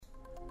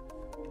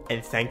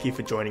and thank you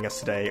for joining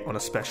us today on a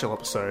special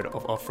episode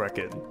of Off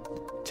Record.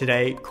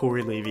 Today,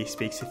 Corey Levy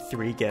speaks to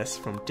 3 guests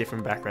from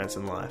different backgrounds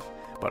in life,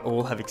 but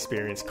all have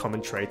experienced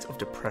common traits of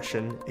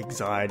depression,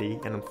 anxiety,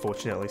 and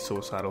unfortunately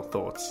suicidal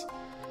thoughts.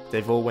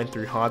 They've all went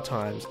through hard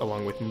times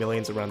along with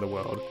millions around the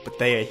world, but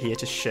they are here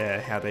to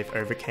share how they've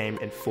overcame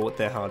and fought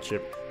their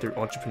hardship through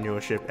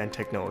entrepreneurship and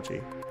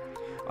technology.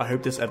 I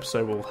hope this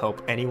episode will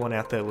help anyone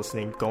out there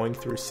listening going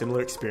through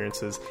similar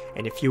experiences,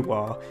 and if you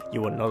are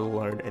not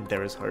alone and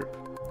there is hope.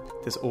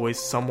 There's always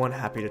someone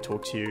happy to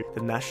talk to you.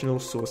 The National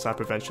Suicide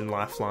Prevention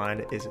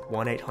Lifeline is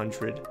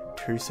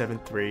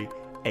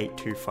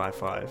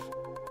 1-800-273-8255.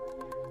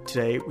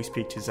 Today we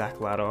speak to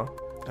Zach Latter,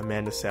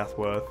 Amanda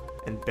Southworth,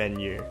 and Ben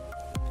Yu.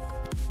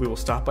 We will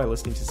start by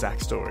listening to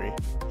Zach's story.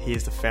 He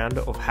is the founder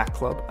of Hack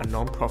Club, a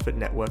non-profit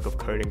network of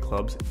coding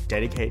clubs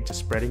dedicated to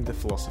spreading the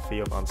philosophy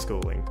of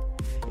unschooling.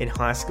 In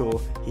high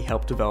school, he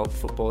helped develop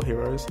Football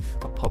Heroes,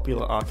 a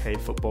popular arcade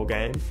football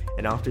game,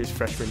 and after his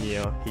freshman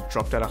year, he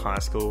dropped out of high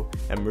school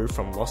and moved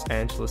from Los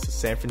Angeles to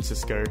San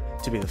Francisco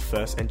to be the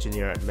first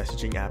engineer at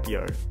messaging app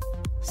Yo.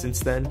 Since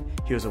then,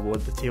 he was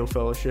awarded the Teal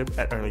Fellowship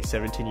at only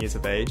 17 years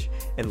of age,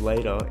 and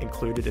later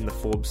included in the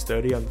Forbes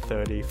 30 Under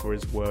 30 for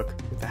his work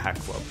with the Hack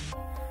Club.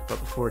 But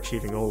before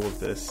achieving all of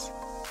this,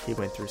 he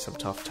went through some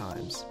tough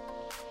times.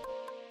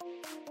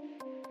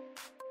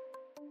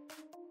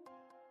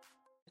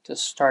 To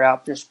start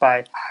out just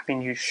by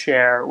having you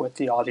share with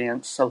the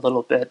audience a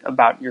little bit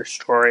about your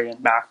story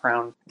and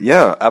background.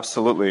 Yeah,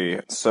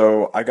 absolutely.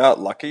 So I got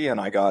lucky and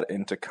I got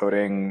into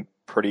coding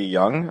pretty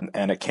young,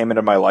 and it came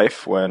into my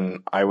life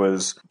when I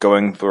was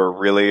going through a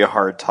really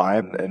hard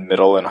time in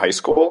middle and high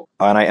school.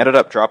 And I ended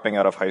up dropping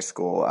out of high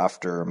school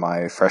after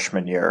my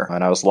freshman year.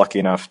 And I was lucky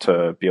enough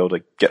to be able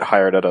to get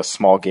hired at a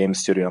small game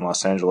studio in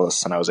Los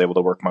Angeles. And I was able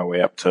to work my way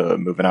up to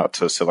moving out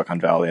to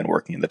Silicon Valley and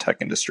working in the tech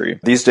industry.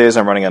 These days,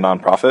 I'm running a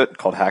nonprofit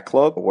called Hack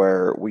Club,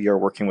 where we are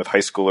working with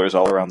high schoolers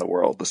all around the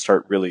world to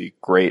start really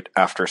great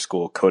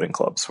after-school coding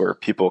clubs where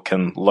people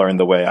can learn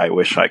the way I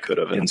wish I could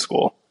have in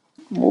school.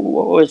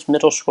 What was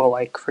middle school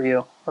like for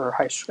you? Or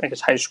high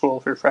school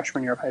for your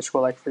freshman year of high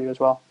school like for you as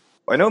well?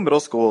 I know middle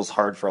school is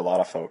hard for a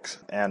lot of folks,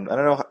 and I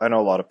know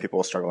a lot of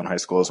people struggle in high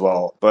school as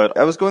well, but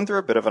I was going through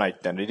a bit of an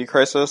identity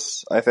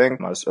crisis, I think.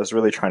 I was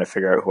really trying to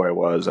figure out who I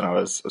was, and I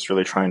was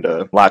really trying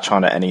to latch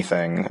onto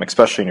anything,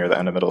 especially near the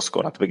end of middle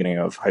school and at the beginning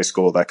of high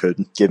school, that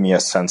could give me a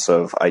sense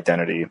of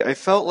identity. I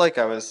felt like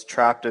I was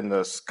trapped in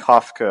this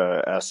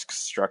Kafka-esque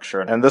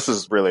structure, and this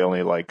is really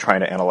only like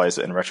trying to analyze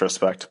it in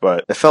retrospect,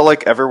 but it felt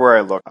like everywhere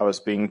I looked, I was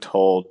being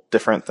told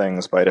different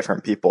things by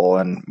different people,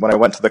 and when I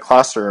went to the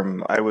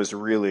classroom, I was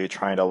really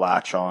trying to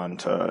latch on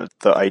to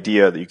the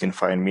idea that you can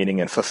find meaning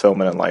and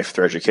fulfillment in life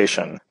through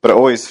education. But it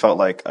always felt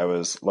like I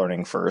was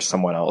learning for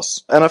someone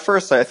else. And at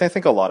first, I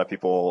think a lot of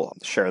people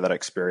share that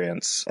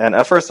experience. And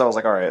at first I was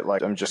like, all right,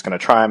 like I'm just going to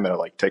try. I'm going to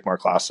like take more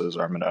classes,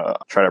 or I'm going to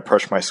try to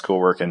approach my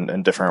schoolwork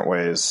in different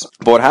ways.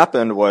 But what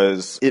happened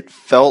was it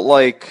felt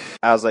like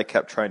as I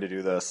kept trying to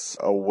do this,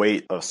 a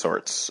weight of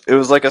sorts. It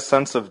was like a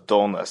sense of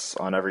dullness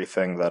on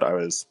everything that I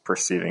was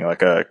perceiving,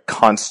 like a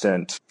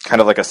constant,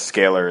 kind of like a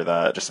scalar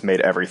that just made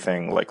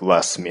everything like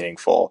less meaningful.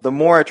 The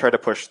more I tried to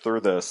push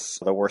through this,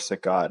 the worse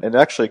it got. It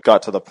actually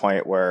got to the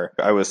point where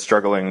I was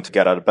struggling to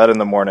get out of bed in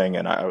the morning,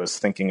 and I was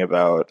thinking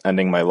about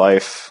ending my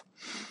life.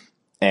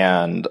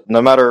 And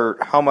no matter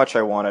how much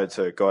I wanted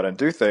to go out and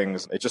do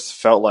things, it just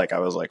felt like I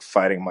was like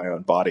fighting my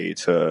own body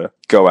to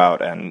go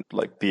out and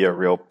like be a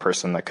real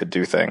person that could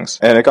do things.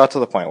 And it got to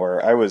the point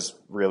where I was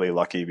really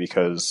lucky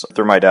because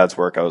through my dad's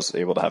work, I was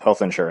able to have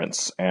health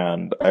insurance,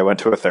 and I went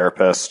to a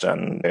therapist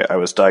and I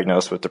was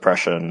diagnosed with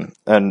depression.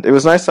 And it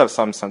was nice to have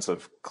some sense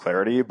of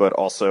clarity, but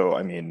also,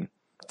 I mean,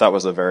 that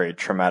was a very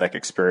traumatic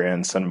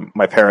experience, and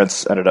my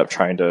parents ended up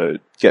trying to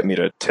get me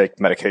to take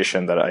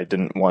medication that I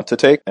didn't want to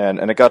take, and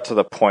it got to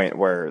the point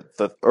where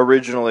the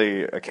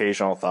originally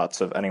occasional thoughts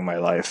of ending my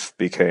life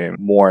became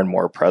more and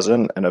more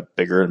present and a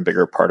bigger and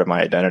bigger part of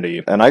my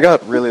identity. And I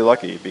got really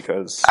lucky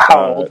because...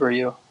 How old were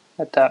you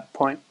at that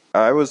point?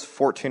 I was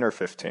 14 or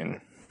 15.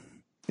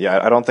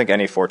 Yeah, I don't think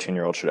any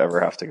 14-year-old should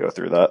ever have to go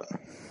through that.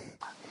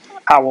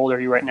 How old are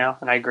you right now?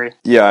 And I agree.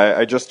 Yeah,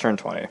 I just turned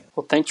 20.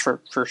 Well, thanks for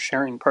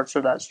sharing parts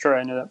of that story.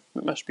 I know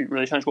that must be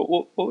really challenging.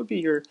 What would be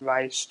your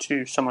advice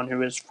to someone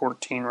who is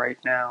 14 right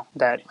now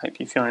that might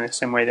be feeling the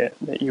same way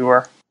that you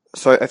are?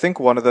 So I think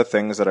one of the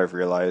things that I've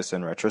realized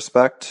in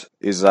retrospect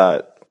is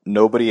that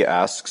nobody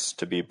asks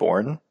to be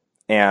born.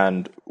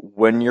 And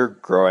when you're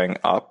growing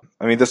up,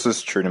 I mean, this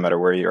is true no matter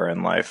where you are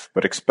in life,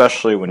 but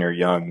especially when you're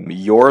young,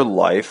 your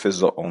life is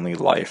the only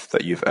life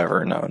that you've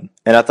ever known.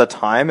 And at the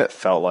time, it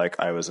felt like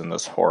I was in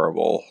this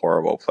horrible,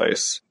 horrible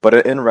place.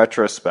 But in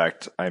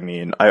retrospect, I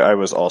mean, I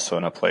was also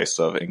in a place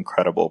of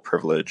incredible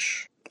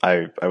privilege.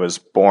 I was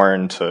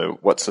born to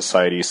what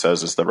society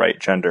says is the right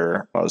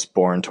gender. I was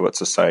born to what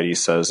society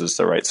says is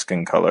the right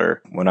skin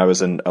color. When I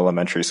was in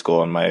elementary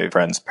school and my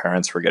friends'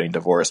 parents were getting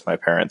divorced, my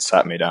parents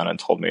sat me down and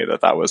told me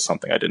that that was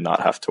something I did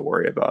not have to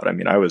worry about. I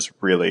mean, I was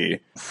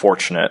really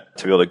fortunate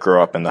to be able to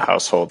grow up in the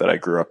household that I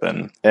grew up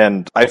in.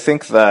 And I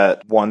think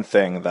that one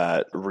thing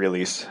that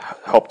really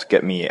helped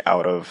get me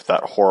out of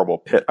that horrible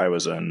pit I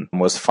was in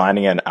was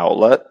finding an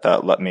outlet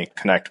that let me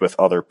connect with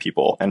other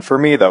people. And for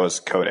me, that was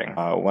coding.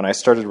 When I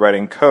started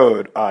writing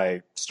code,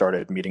 I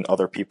started meeting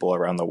other people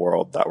around the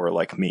world that were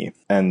like me.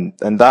 And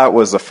that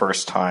was the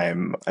first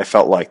time I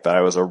felt like that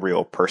I was a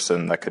real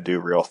person that could do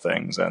real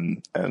things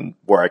and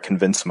where I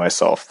convinced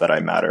myself that I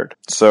mattered.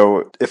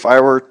 So if I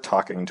were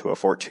talking to a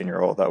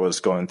 14-year-old that was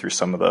going through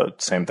some of the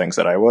same things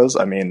that I was,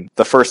 I mean,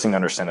 the first thing to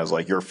understand is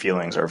like your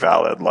feelings are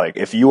valid. Like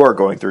if you are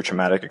going through a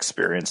traumatic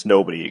experience,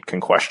 nobody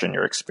can question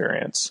your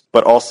experience.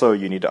 But also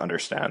you need to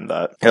understand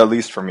that, at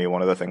least for me,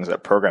 one of the things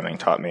that programming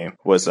taught me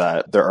was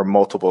that there are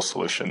multiple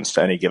solutions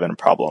to any given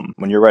problem.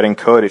 When you're writing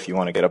code, if you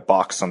want to get a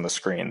box on the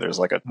screen, there's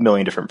like a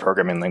million different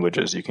programming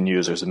languages you can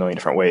use. There's a million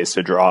different ways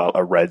to draw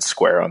a red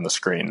square on the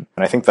screen.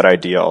 And I think that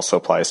idea also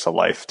applies to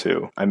life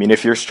too. I mean,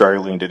 if you're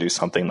struggling to do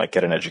something like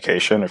get an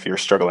education, if you're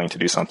struggling to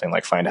do something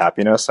like find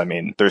happiness, I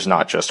mean, there's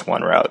not just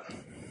one route.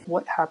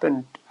 What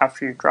happened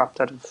after you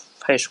dropped out of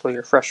high school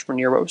your freshman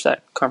year? What was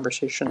that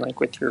conversation like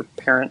with your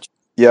parents?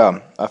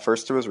 Yeah, at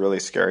first it was really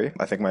scary.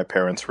 I think my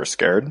parents were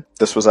scared.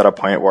 This was at a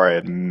point where I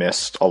had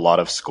missed a lot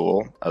of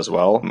school as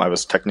well. I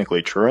was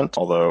technically truant,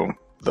 although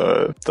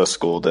the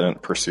school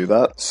didn't pursue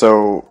that.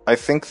 So I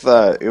think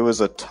that it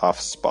was a tough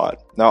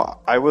spot.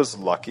 Now, I was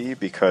lucky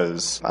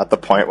because at the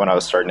point when I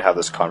was starting to have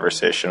this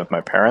conversation with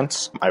my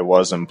parents, I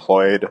was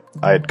employed.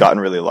 I had gotten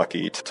really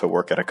lucky to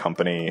work at a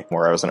company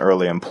where I was an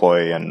early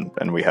employee and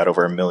we had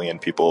over 1 million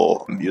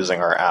people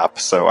using our app.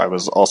 So I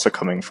was also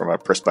coming from a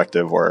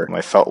perspective where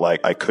I felt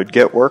like I could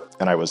get work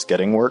and I was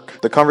getting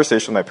work. The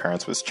conversation with my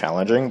parents was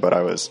challenging, but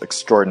I was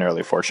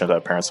extraordinarily fortunate to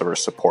have parents that were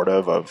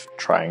supportive of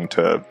trying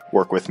to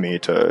work with me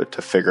to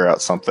figure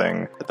out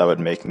something that would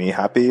make me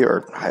happy,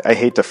 or I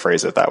hate to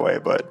phrase it that way,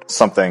 but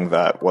something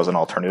that was an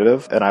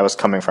alternative. And I was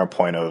coming from a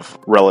point of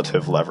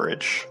relative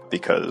leverage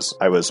because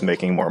I was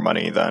making more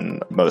money than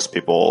most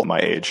people my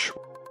age.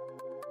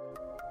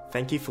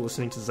 Thank you for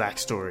listening to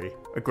Zach's story,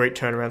 a great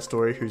turnaround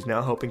story who's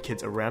now helping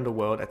kids around the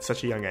world at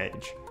such a young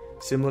age.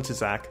 Similar to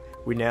Zach,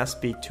 we now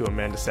speak to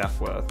Amanda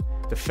Southworth,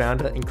 the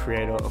founder and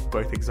creator of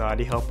both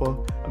Anxiety Helper,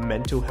 a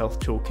mental health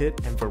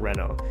toolkit, and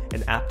Verena,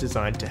 an app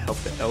designed to help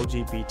the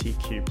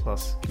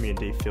LGBTQ+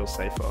 community feel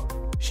safer.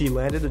 She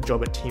landed a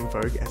job at Team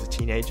Vogue as a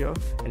teenager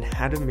and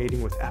had a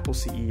meeting with Apple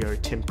CEO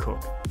Tim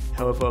Cook.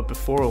 However,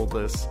 before all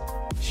this,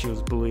 she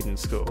was bullied in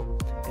school,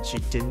 and she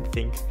didn't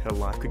think her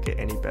life could get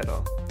any better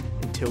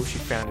until she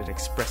found an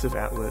expressive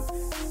outlet,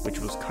 which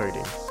was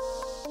coding.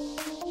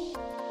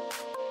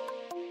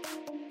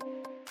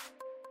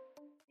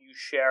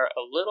 Share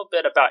a little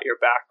bit about your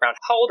background.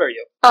 How old are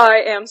you? I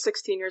am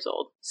 16 years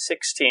old.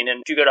 16.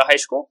 And do you go to high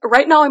school?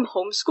 Right now I'm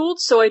homeschooled,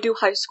 so I do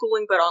high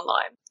schooling but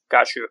online.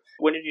 Got you.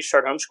 When did you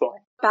start homeschooling?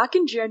 Back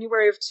in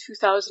January of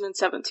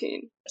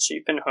 2017. So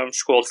you've been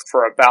homeschooled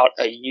for about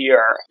a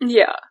year.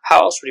 Yeah.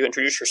 How else would you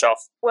introduce yourself?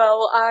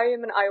 Well, I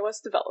am an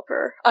iOS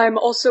developer. I'm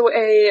also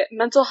a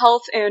mental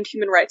health and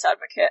human rights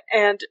advocate,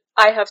 and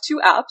I have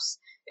 2 apps,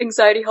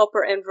 Anxiety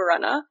Helper and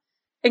Verena.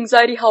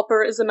 Anxiety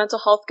Helper is a mental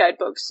health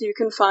guidebook, so you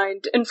can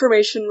find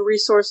information,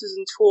 resources,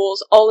 and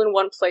tools all in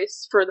one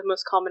place for the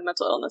most common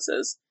mental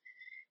illnesses.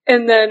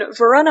 And then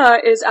Verena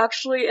is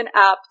actually an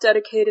app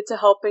dedicated to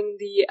helping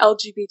the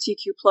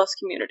LGBTQ+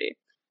 community.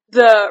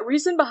 The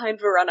reason behind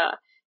Verena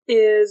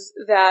is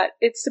that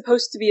it's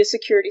supposed to be a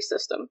security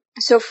system.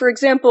 So for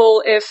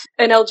example, if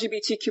an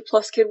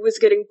LGBTQ+ kid was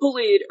getting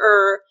bullied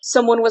or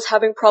someone was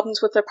having problems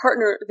with their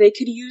partner, they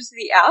could use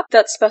the app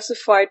that's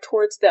specified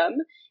towards them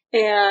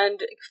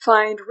and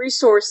find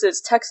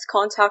resources, text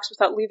contacts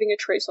without leaving a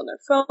trace on their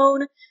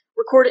phone,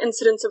 record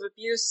incidents of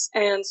abuse,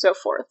 and so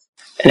forth.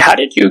 And how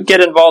did you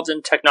get involved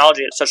in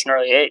technology at such an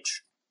early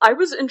age? I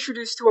was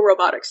introduced to a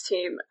robotics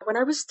team when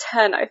I was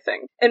 10, I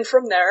think. And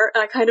from there,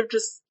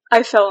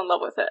 I fell in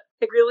love with it.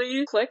 It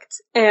really clicked,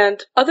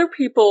 and other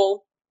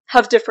people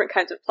have different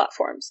kinds of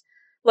platforms.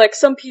 Like,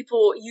 some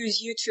people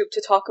use YouTube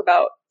to talk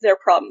about their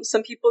problems.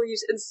 Some people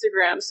use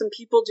Instagram. Some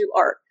people do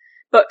art.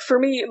 But for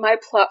me, my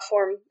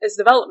platform is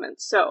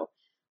development, so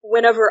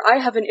whenever I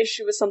have an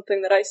issue with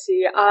something that I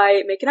see,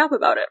 I make an app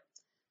about it.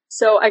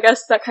 So I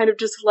guess that kind of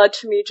just led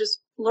to me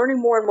just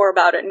learning more and more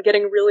about it and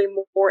getting really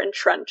more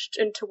entrenched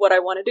into what I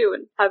want to do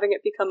and having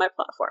it become my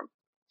platform.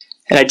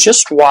 And I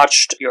just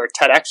watched your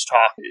TEDx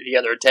talk the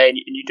other day, and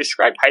you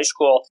described high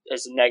school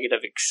as a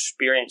negative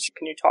experience.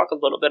 Can you talk a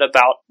little bit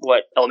about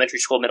what elementary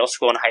school, middle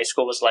school, and high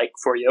school was like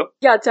for you?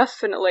 Yeah,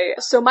 definitely.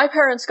 So my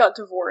parents got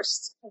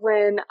divorced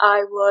when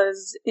I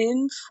was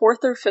in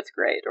 4th or 5th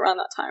grade, around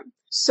that time.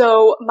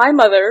 So my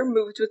mother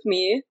moved with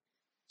me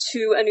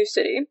to a new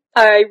city.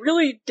 I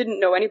really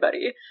didn't know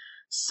anybody.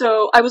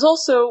 So I was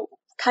also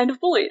kind of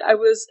bullied. I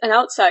was an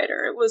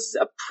outsider. It was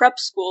a prep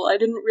school. I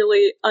didn't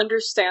really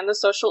understand the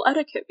social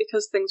etiquette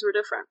because things were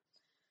different.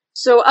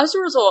 So as a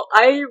result,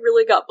 I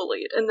really got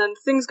bullied, and then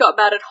things got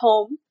bad at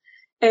home,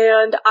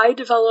 and I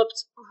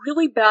developed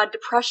really bad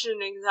depression,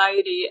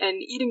 anxiety,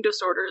 and eating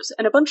disorders,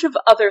 and a bunch of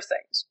other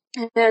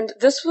things. And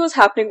this was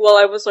happening while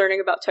I was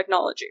learning about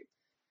technology.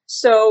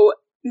 So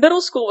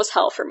middle school was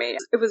hell for me.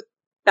 It was a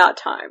bad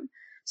time.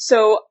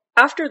 So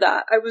after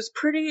that, I was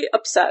pretty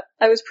upset.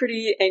 I was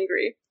pretty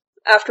angry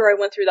after I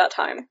went through that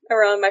time,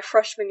 around my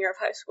freshman year of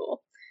high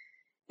school.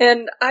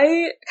 And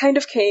I kind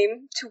of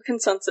came to a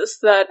consensus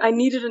that I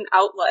needed an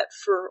outlet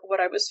for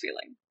what I was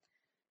feeling.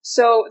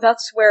 So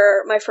that's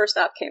where my first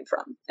app came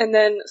from. And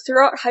then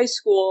throughout high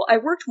school, I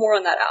worked more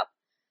on that app.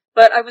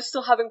 But I was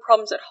still having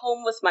problems at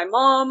home with my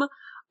mom.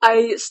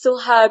 I still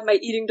had my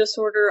eating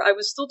disorder. I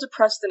was still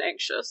depressed and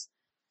anxious.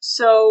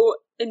 So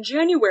in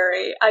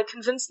January, I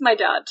convinced my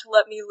dad to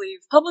let me leave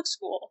public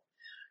school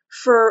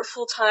for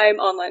full-time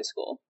online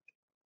school.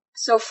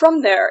 So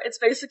from there, it's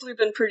basically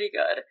been pretty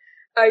good.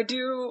 I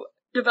do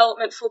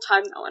development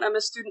full-time now, and I'm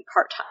a student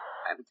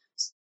part-time.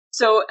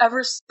 So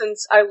ever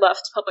since I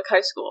left public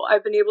high school,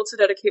 I've been able to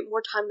dedicate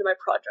more time to my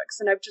projects,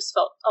 and I've just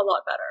felt a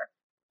lot better.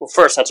 Well,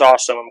 first, that's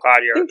awesome. I'm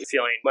glad you're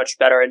feeling much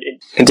better.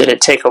 And did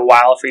it take a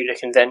while for you to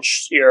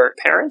convince your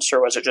parents,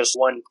 or was it just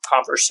one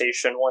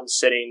conversation, one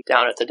sitting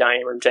down at the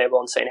dining room table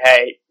and saying,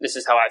 hey, this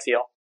is how I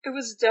feel? It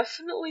was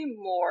definitely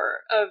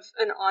more of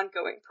an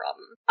ongoing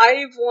problem.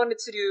 I've wanted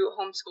to do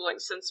homeschooling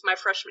since my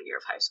freshman year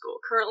of high school.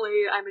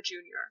 Currently, I'm a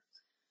junior.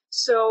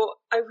 So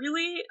I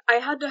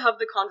had to have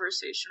the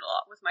conversation a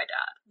lot with my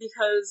dad,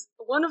 because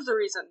one of the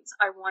reasons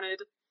I wanted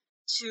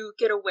to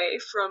get away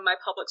from my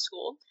public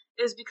school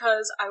is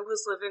because I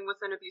was living with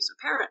an abusive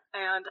parent,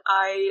 and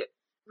I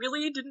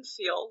really didn't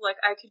feel like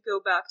I could go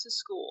back to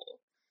school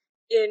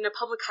in a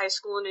public high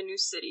school in a new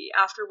city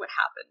after what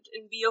happened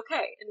and be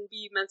okay and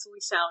be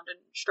mentally sound and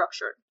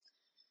structured.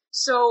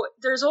 So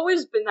there's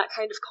always been that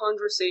kind of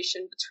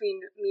conversation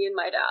between me and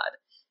my dad.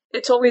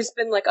 It's always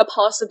been like a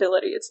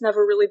possibility. It's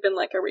never really been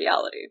like a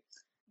reality.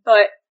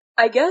 But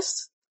I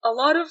guess a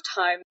lot of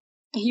time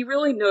he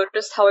really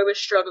noticed how I was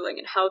struggling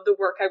and how the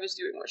work I was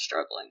doing was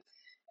struggling.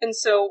 And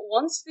so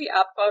once the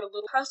app got a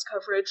little press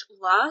coverage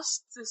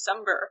last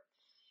December,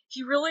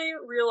 he really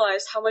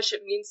realized how much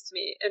it means to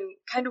me and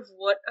kind of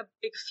what a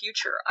big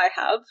future I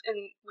have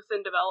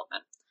within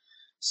development.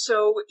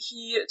 So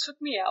he took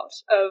me out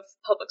of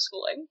public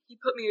schooling. He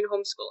put me in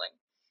homeschooling.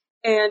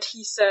 And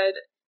he said,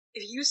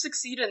 if you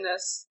succeed in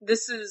this,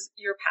 this is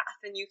your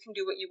path and you can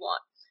do what you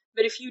want.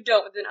 But if you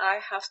don't, then I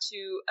have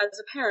to, as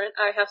a parent,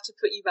 I have to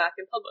put you back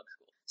in public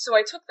school. So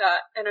I took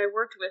that and I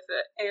worked with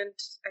it and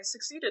I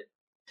succeeded.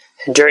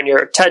 And during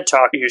your TED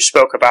Talk, you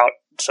spoke about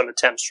some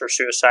attempts for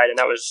suicide, and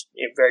that was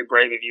very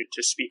brave of you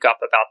to speak up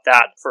about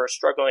that. For a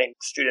struggling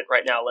student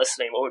right now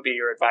listening, what would be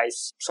your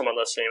advice if someone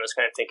listening was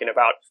kind of thinking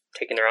about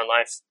taking their own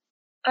life?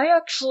 I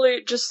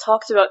actually just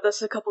talked about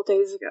this a couple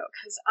days ago,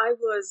 because I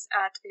was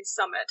at a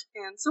summit,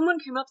 and someone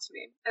came up to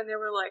me, and they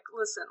were like,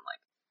 listen,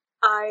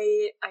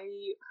 I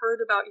heard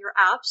about your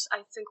apps,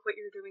 I think what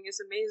you're doing is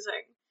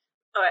amazing,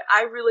 but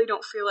I really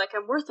don't feel like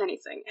I'm worth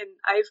anything, and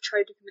I've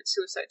tried to commit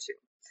suicide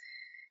too.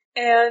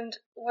 And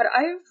what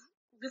I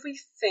really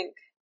think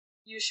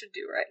you should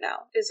do right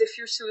now is, if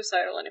you're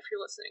suicidal and if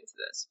you're listening to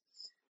this,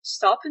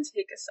 stop and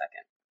take a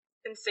second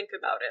and think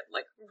about it.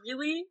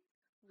 Really,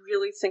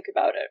 really think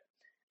about it.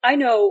 I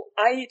know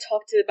I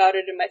talked about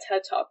it in my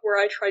TED Talk where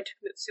I tried to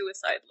commit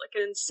suicide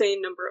an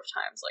insane number of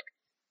times.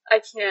 I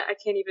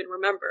can't even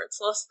remember. It's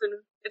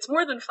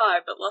more than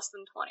 5, but less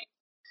than 20.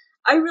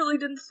 I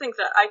really didn't think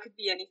that I could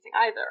be anything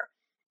either.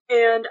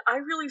 And I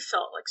really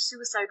felt like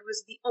suicide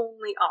was the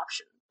only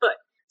option.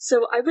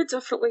 So I would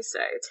definitely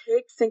say,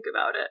 think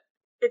about it.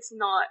 It's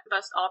not the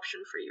best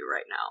option for you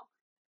right now.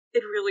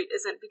 It really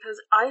isn't,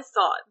 because I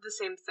thought the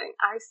same thing.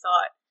 I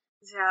thought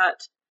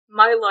that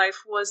my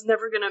life was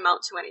never going to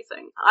amount to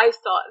anything. I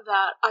thought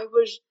that I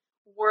was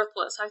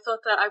worthless. I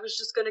thought that I was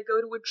just going to go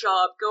to a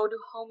job, go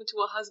home to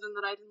a husband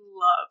that I didn't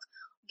love,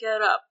 get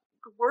up,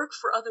 work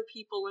for other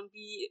people, and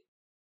be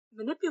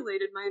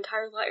manipulated my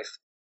entire life.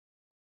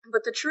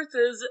 But the truth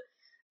is,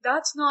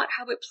 that's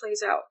not how it plays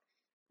out.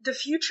 The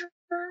future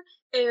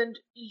and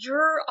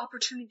your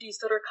opportunities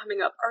that are coming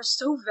up are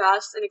so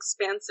vast and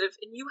expansive,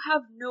 and you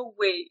have no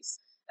ways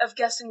of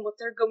guessing what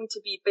they're going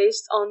to be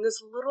based on this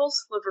little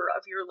sliver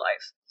of your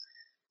life.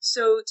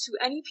 So to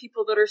any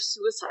people that are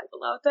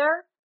suicidal out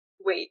there,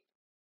 wait.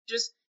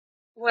 Just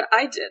what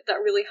I did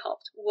that really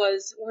helped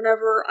was,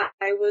 whenever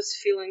I was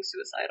feeling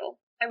suicidal,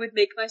 I would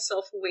make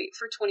myself wait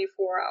for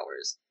 24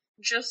 hours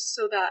just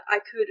so that I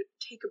could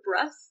take a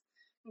breath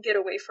and get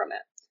away from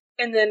it.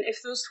 And then if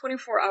those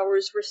 24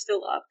 hours were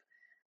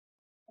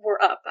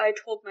up, I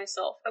told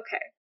myself,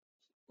 okay,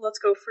 let's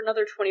go for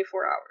another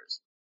 24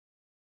 hours.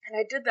 And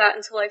I did that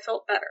until I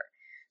felt better.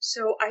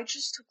 So I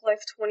just took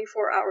life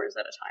 24 hours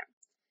at a time.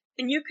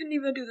 And you can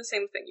even do the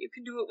same thing. You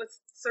can do it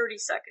with 30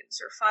 seconds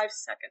or 5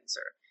 seconds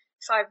or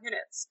 5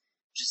 minutes.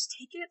 Just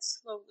take it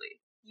slowly.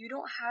 You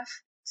don't have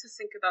to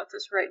think about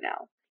this right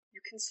now.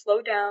 You can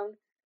slow down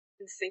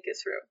and think it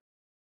through.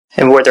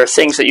 And were there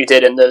things that you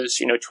did in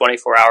those,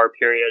 24-hour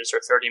periods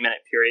or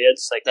 30-minute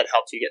periods, like that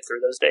helped you get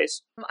through those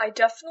days?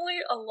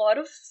 A lot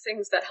of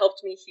things that helped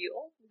me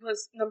heal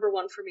was, number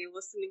one for me,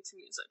 listening to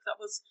music. That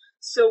was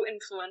so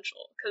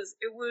influential, because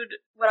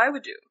what I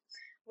would do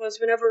was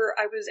whenever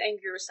I was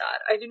angry or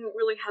sad, I didn't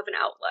really have an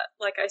outlet,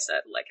 like I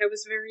said. Like, I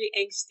was very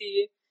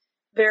angsty,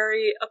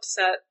 very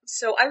upset,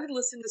 so I would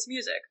listen to this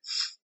music,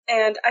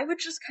 and I would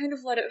just kind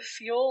of let it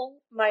feel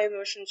my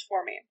emotions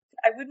for me.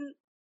 I wouldn't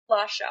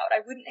lash out,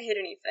 I wouldn't hit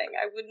anything,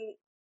 I wouldn't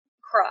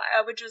cry,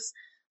 I would just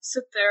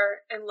sit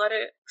there and let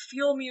it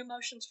feel me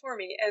emotions for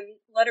me, and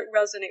let it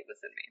resonate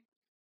within me.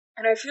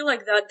 And I feel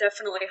like that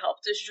definitely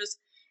helped, is just,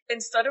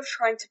 instead of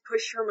trying to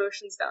push your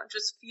emotions down,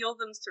 just feel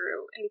them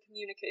through and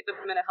communicate them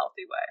in a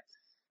healthy way.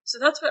 So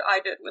that's what I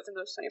did within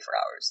those 24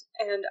 hours.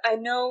 And I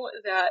know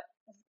that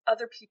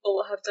other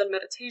people have done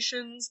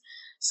meditations,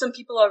 some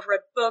people have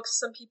read books,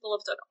 some people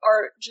have done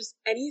art, just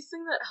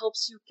anything that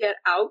helps you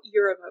get out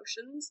your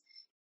emotions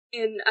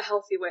in a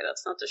healthy way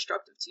that's not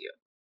destructive to you.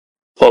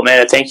 Well,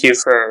 Amanda, thank you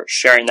for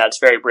sharing that. It's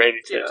very brave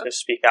to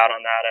speak out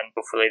on that, and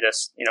hopefully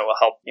this, will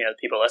help, the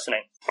people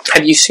listening.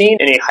 Have you seen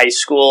any high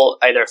school,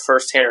 either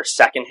firsthand or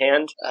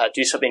secondhand,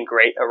 do something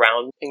great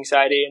around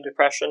anxiety and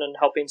depression and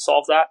helping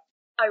solve that?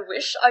 I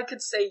wish I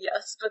could say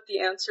yes, but the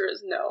answer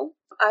is no.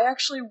 I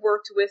actually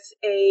worked with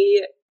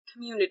a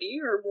community,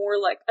 or more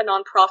like a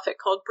nonprofit,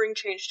 called Bring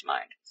Change to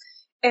Mind.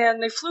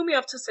 And they flew me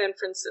up to San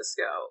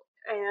Francisco,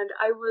 and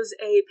I was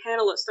a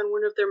panelist on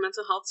one of their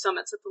mental health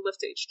summits at the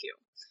Lyft HQ.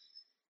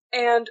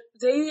 And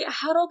they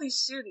had all these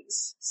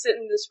students sit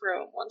in this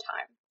room one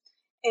time,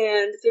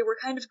 and they were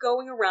kind of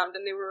going around,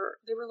 and they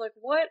were like,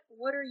 what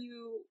are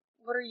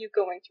you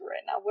going through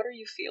right now? What are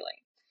you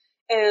feeling?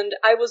 And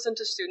I wasn't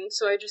a student,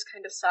 so I just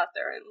kind of sat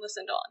there and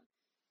listened on.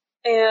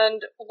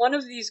 And one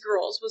of these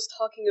girls was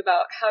talking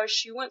about how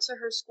she went to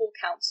her school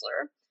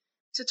counselor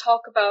to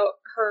talk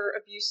about her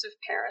abusive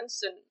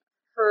parents and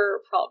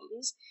her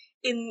problems,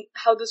 in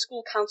how the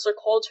school counselor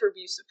called her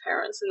abusive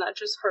parents, and that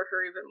just hurt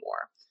her even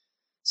more.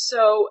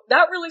 So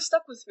that really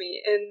stuck with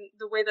me, in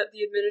the way that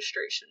the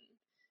administration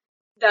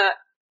that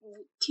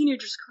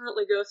teenagers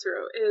currently go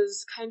through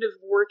is kind of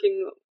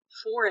working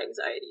for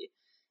anxiety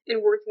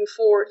and working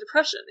for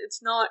depression.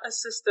 It's not a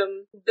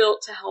system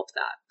built to help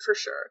that, for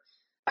sure.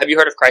 Have you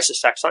heard of Crisis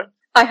Text Line?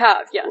 I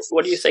have, yes.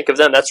 What do you think of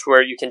them? That's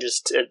where you can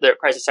just, the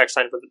Crisis Text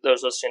Line, for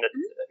those listening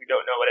who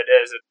don't know what it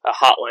is, it's a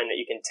hotline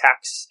that you can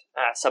text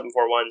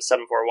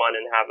 741-741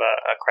 and have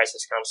a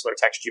crisis counselor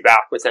text you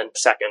back within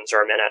seconds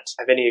or a minute.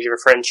 Have any of your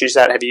friends used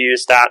that? Have you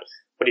used that?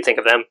 What do you think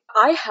of them?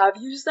 I have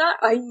used that.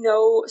 I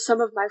know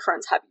some of my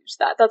friends have used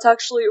that. That's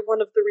actually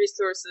one of the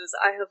resources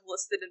I have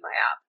listed in my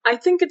app. I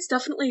think it's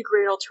definitely a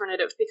great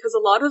alternative, because a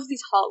lot of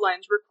these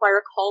hotlines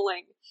require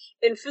calling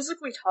and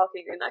physically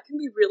talking, and that can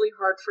be really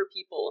hard for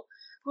people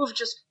who have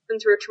just been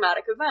through a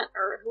traumatic event,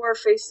 or who are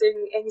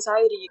facing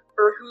anxiety,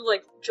 or who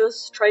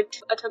just tried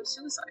to attempt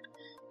suicide.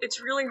 It's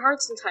really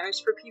hard sometimes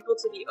for people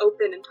to be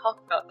open and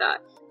talk about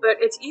that, but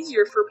it's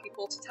easier for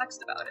people to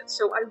text about it.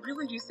 So I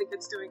really do think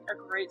it's doing a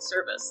great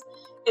service,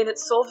 and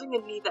it's solving a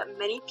need that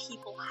many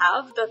people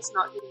have that's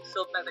not getting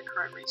filled by the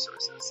current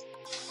resources.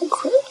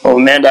 Well,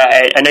 Amanda,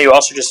 I know you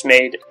also just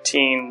made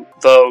Teen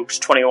Vogue's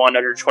 21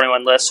 Under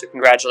 21 list, so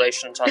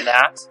congratulations on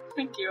that.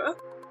 Thank you.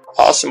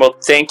 Awesome. Well,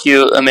 thank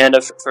you,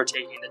 Amanda, for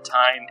taking the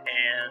time,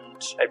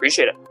 and I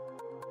appreciate it.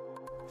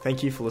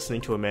 Thank you for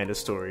listening to Amanda's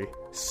story.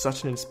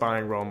 Such an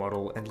inspiring role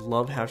model, and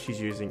love how she's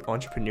using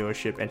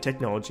entrepreneurship and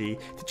technology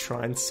to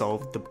try and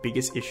solve the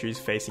biggest issues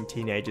facing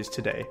teenagers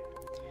today.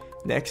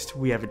 Next,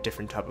 we have a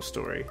different type of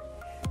story.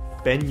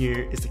 Ben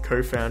Yu is the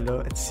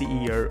co-founder and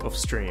CEO of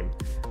Stream,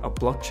 a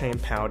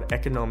blockchain-powered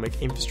economic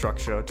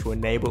infrastructure to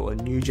enable a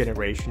new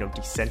generation of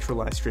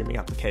decentralized streaming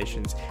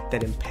applications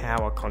that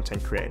empower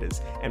content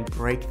creators and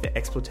break the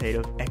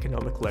exploitative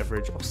economic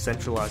leverage of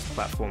centralized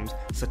platforms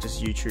such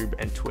as YouTube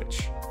and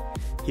Twitch.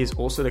 He is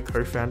also the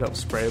co-founder of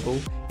Sprayable,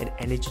 an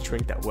energy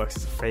drink that works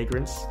as a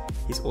fragrance.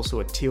 He's also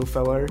a Thiel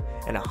Fellow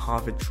and a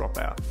Harvard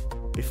dropout.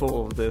 Before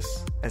all of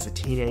this, as a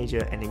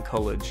teenager and in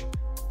college,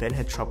 Ben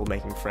had trouble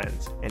making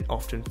friends and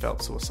often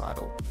felt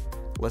suicidal.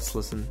 Let's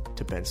listen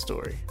to Ben's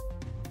story.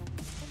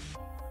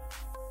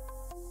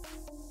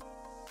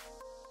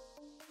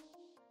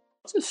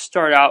 Let's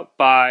start out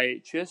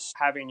by just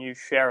having you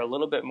share a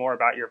little bit more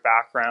about your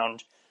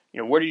background.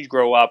 Where did you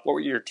grow up? What were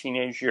your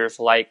teenage years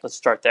like? Let's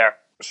start there.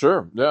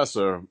 Sure. Yeah,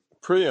 so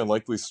pretty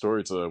unlikely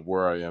story to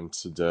where I am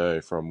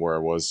today from where I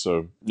was.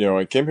 So,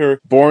 I came here,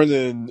 born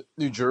in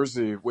New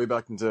Jersey way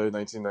back in the day,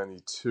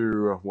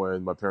 1992,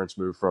 when my parents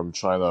moved from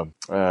China.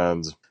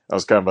 And I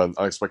was kind of an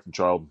unexpected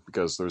child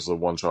because there's a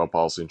one-child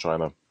policy in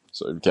China.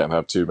 So you can't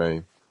have too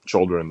many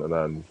children. And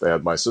then they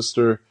had my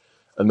sister.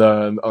 And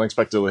then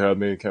unexpectedly had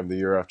me kind of the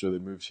year after they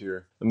moved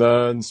here. And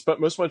then spent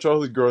most of my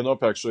childhood growing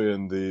up actually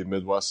in the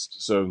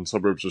Midwest, so in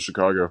suburbs of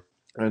Chicago.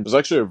 And was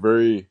actually a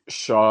very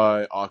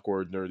shy,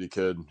 awkward, nerdy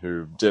kid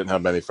who didn't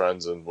have many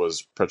friends and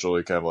was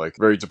perpetually kind of like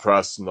very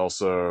depressed and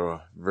also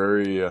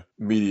very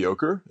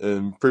mediocre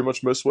in pretty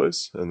much most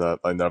ways. And that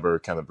I never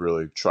kind of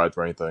really tried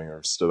for anything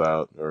or stood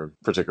out or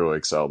particularly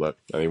excelled at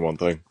any one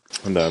thing.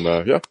 And then,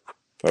 yeah,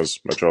 that was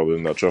my childhood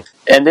in a nutshell.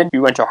 And then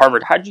you went to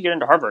Harvard. How did you get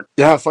into Harvard?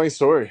 Yeah, funny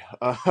story.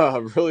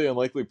 Really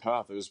unlikely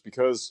path. It was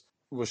because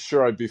I was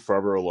sure I'd be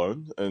forever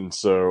alone. And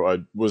so I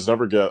was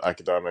never good at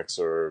academics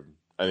or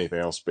anything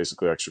else,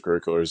 basically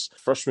extracurriculars.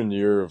 Freshman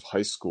year of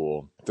high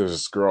school, there was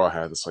this girl I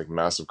had this like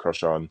massive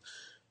crush on.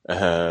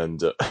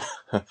 And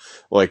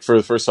like for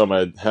the first time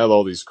I had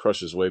all these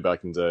crushes way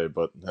back in the day,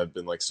 but had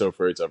been like so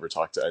afraid to ever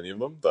talk to any of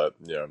them that,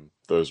 yeah,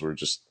 those were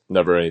just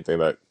never anything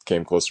that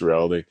came close to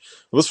reality.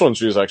 Well, this one,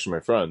 she was actually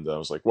my friend. And I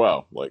was like,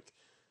 wow, like,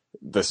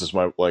 this is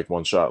my like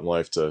one shot in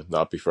life to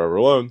not be forever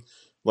alone.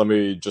 Let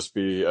me just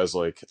be as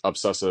like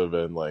obsessive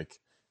and like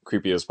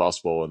creepy as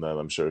possible, and then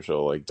I'm sure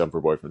she'll like dump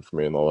her boyfriend for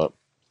me and all that.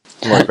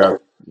 Like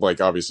that,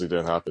 like obviously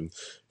didn't happen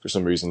for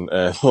some reason.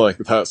 And like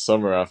that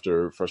summer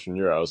after freshman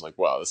year, I was like,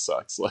 wow, this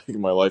sucks. Like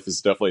my life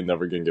is definitely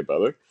never gonna get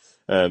better,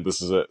 and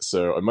this is it.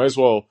 So I might as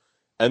well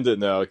end it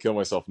now, kill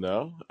myself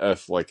now,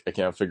 if like I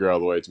can't figure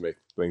out a way to make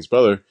things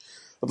better.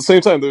 At the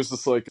same time, there's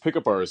this like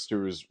pickup artist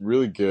who was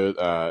really good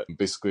at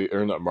basically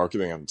internet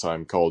marketing at the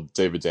time called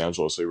David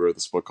D'Angelo. So he wrote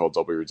this book called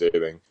Double Your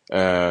Dating,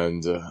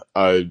 and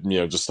I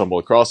just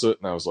stumbled across it,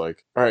 and I was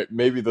like, all right,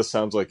 maybe this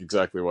sounds like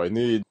exactly what I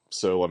need.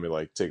 So let me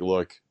like take a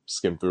look,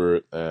 skim through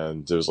it,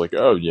 and it was like,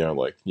 oh,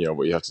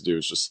 what you have to do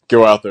is just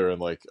go out there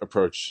and like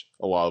approach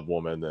a lot of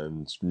women,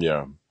 and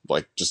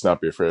like just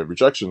not be afraid of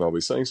rejection and all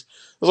these things.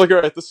 I was like,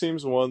 all right, this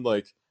seems one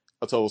like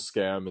a total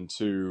scam, and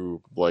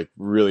two, like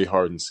really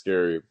hard and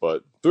scary,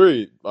 but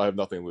three, I have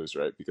nothing to lose,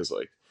 right? Because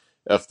like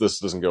if this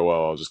doesn't go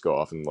well, I'll just go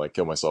off and like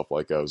kill myself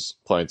like I was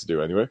planning to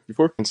do anyway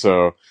before. And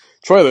so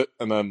tried it,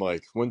 and then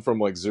like went from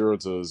like 0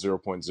 to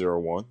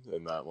 0.01,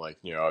 and that like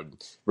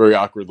I'd very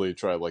awkwardly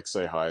try to like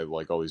say hi to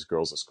like all these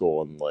girls at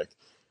school, and like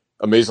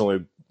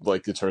amazingly,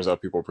 like it turns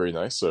out people are pretty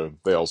nice, so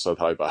they all said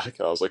hi back.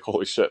 I was like,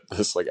 holy shit,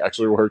 this like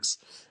actually works.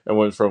 And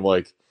went from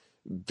like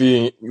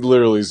being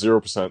literally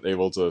 0%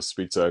 able to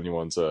speak to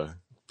anyone to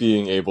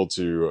being able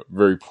to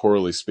very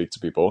poorly speak to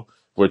people,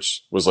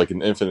 which was like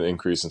an infinite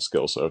increase in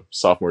skill. So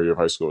sophomore year of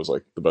high school was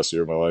like the best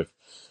year of my life.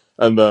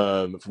 And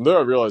then from there,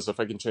 I realized if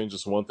I can change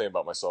this one thing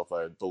about myself,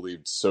 I had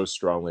believed so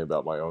strongly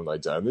about my own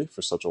identity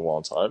for such a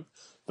long time,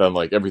 then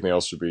like everything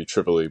else should be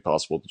trivially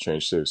possible to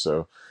change too.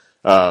 So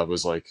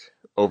was like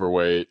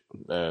overweight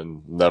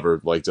and never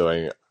like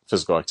doing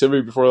physical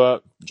activity before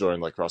that.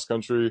 Joined like cross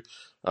country.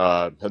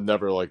 Had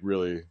never like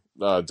really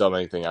done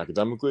anything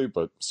academically,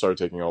 but started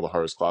taking all the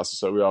hardest classes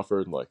that we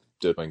offered, and like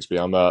did things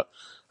beyond that,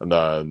 and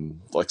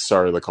then like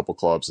started a couple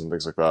clubs and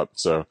things like that.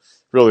 So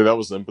really, that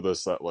was the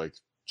impetus that like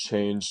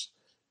changed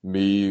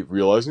me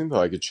realizing that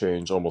I could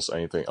change almost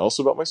anything else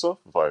about myself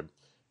if I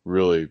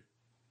really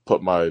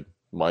put my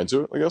mind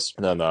to it, I guess.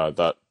 And then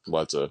that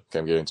led to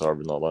kind of getting to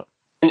Harvard and all that.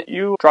 And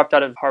you dropped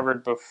out of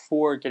Harvard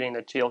before getting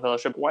the Thiel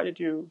Fellowship. Why did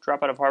you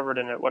drop out of Harvard,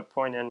 and at what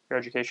point in your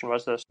education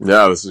was this?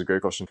 Yeah, this is a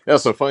great question. Yeah,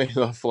 so funny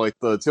enough, like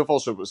the Thiel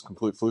Fellowship was a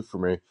complete fluke for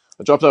me.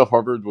 I dropped out of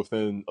Harvard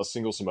within a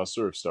single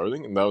semester of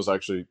starting, and that was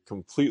actually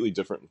completely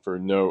different for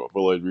no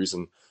related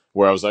reason,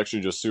 where I was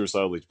actually just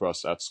suicidally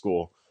depressed at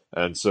school.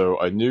 And so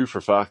I knew for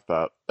a fact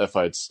that if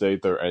I had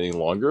stayed there any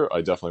longer,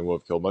 I definitely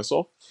would have killed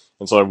myself.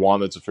 And so I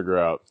wanted to figure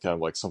out kind of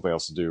like something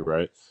else to do,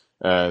 right?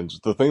 And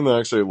the thing that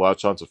actually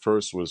latched onto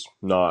first was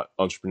not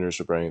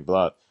entrepreneurship or anything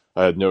like that.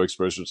 I had no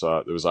exposure to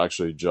that. It was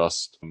actually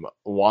just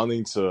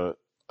wanting to.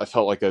 I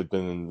felt like I'd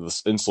been in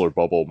this insular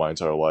bubble my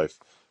entire life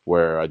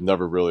where I'd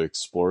never really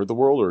explored the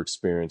world or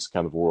experienced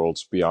kind of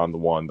worlds beyond the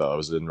one that I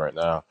was in right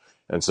now.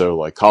 And so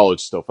like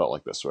college still felt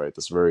like this, right?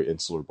 This very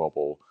insular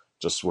bubble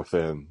just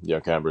within,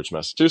 Cambridge,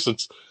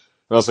 Massachusetts.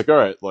 And I was like, all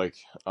right, like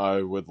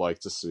I would like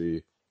to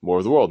see more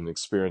of the world and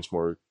experience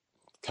more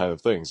kind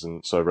of things.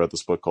 And so I read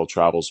this book called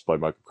Travels by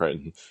Michael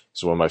Crichton.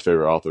 He's one of my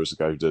favorite authors, the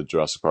guy who did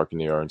Jurassic Park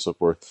and ER and so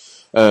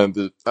forth. And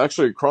it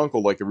actually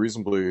chronicled like a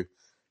reasonably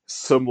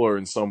similar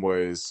in some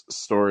ways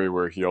story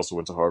where he also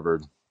went to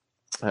Harvard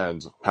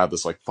and had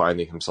this like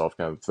finding himself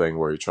kind of thing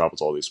where he traveled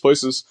to all these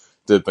places,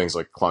 did things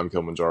like climb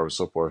Kilimanjaro and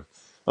so forth.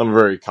 I'm a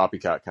very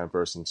copycat kind of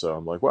person, so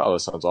I'm like, wow, that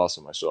sounds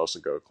awesome. I should also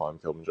go climb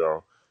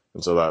Kilimanjaro.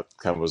 And so that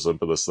kind of was the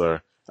impetus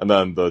there. And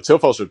then the Thiel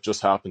Fellowship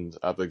just happened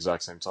at the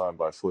exact same time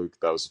by fluke.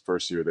 That was the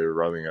first year they were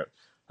running it.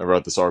 I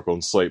read this article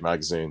in Slate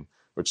magazine,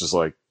 which is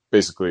like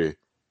basically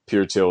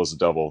Peter Thiel is the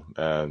devil,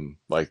 and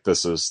like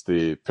this is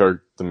the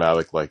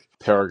paradigmatic like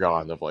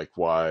paragon of like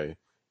why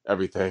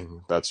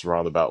everything that's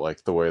wrong about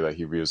like the way that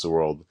he views the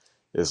world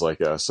is like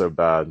so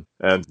bad.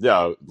 And yeah,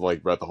 I,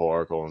 like read the whole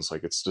article, and it's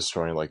like it's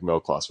destroying like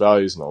middle class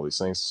values and all these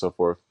things and so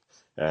forth.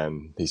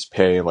 And he's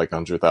paying like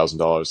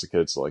 $100,000 to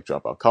kids to like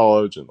drop out of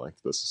college, and like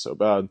this is so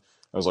bad.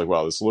 I was like,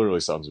 wow, this literally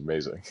sounds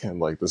amazing,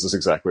 and like this is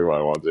exactly what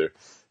I want to do.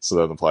 So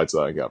then applied to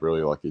that and got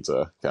really lucky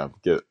to kind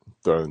of get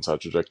thrown into that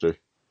trajectory.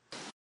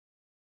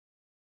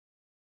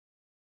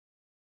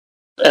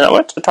 And I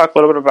want to talk a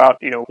little bit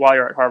about, while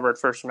you're at Harvard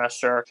first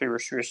semester, you were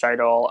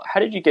suicidal. How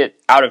did you get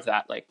out of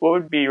that? Like, what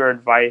would be your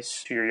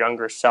advice to your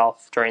younger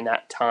self during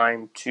that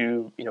time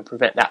to,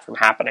 prevent that from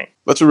happening?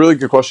 That's a really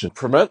good question.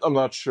 Prevent, I'm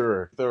not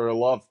sure. There are a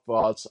lot of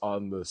thoughts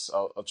on this.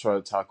 I'll try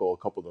to tackle a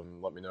couple of them.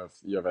 Let me know if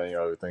you have any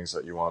other things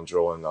that you want to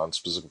drill in on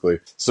specifically.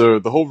 So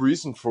the whole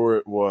reason for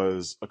it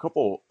was a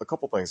couple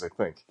things, I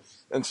think.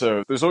 And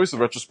so there's always the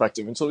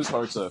retrospective. It's always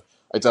hard to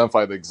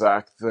identify the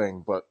exact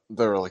thing, but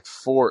there are like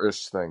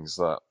 4-ish things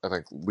that I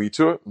think lead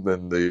to it,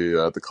 then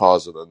the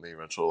cause, and then the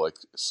eventual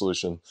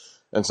solution.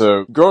 And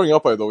so growing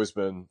up, I'd always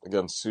been,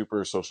 again,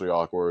 super socially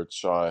awkward,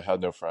 shy,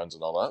 had no friends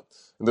and all that.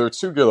 And there were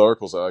 2 good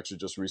articles that actually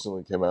just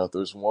recently came out.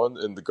 There's one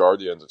in The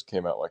Guardian that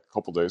came out like a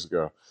couple days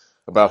ago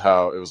about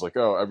how it was like,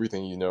 oh,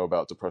 everything you know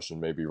about depression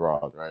may be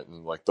wrong, right?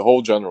 And like the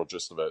whole general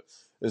gist of it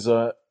is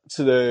that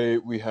today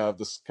we have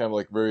this kind of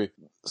like very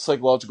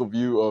psychological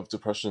view of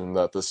depression,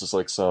 that this is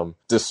like some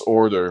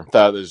disorder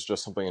that is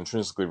just something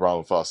intrinsically wrong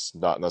with us,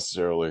 not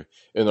necessarily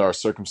in our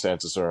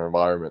circumstances or our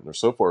environment or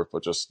so forth,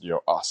 but just,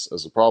 us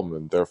as a problem.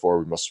 And therefore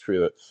we must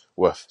treat it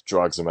with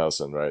drugs and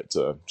medicine, right?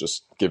 To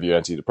just give you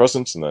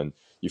antidepressants and then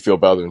you feel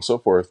better and so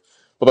forth.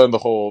 But then the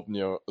whole,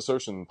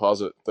 assertion and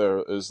posit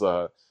there is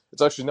that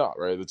it's actually not,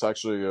 right? It's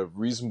actually a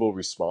reasonable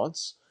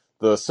response.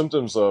 The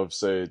symptoms of,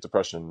 say,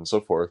 depression and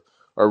so forth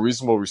are a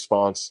reasonable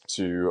response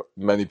to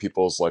many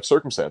people's life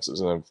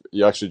circumstances. And if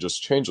you actually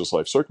just change those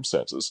life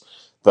circumstances,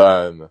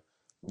 then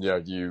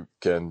you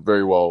can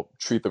very well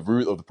treat the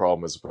root of the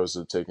problem as opposed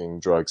to taking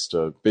drugs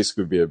to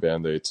basically be a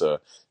band-aid to,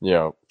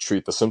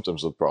 treat the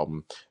symptoms of the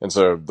problem. And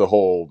so the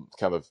whole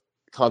kind of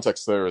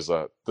context there is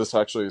that this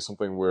actually is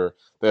something where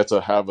they had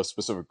to have a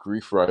specific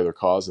grief writer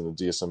cause in the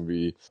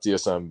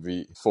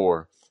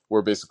DSM-4,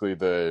 where basically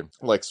they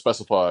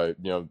specify,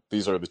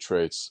 these are the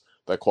traits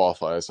that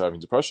qualify as having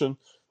depression.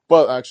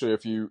 But actually,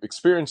 if you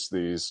experience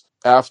these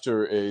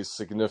after a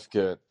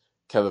significant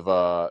kind of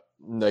a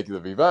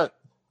negative event,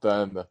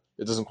 then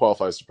it doesn't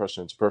qualify as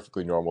depression. It's a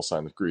perfectly normal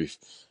sign of grief.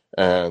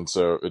 And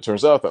so it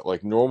turns out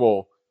that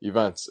normal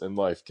events in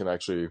life can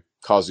actually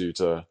cause you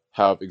to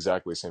have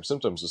exactly the same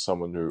symptoms as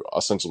someone who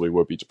essentially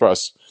would be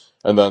depressed.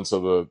 And then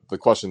so the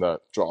question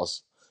that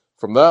draws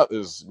from that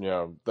is,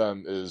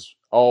 then is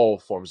all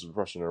forms of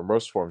depression, or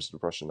most forms of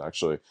depression,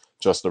 actually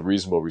just a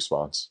reasonable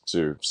response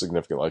to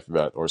significant life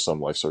event or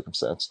some life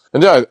circumstance?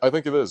 And I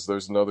think it is.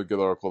 There's another good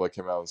article that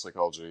came out in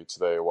Psychology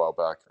Today a while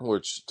back,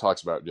 which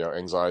talks about,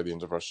 anxiety and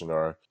depression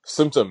are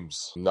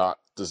symptoms, not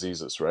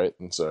diseases, right?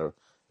 And so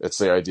it's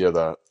the idea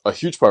that a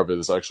huge part of it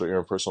is actually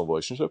interpersonal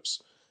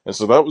relationships. And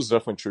so that was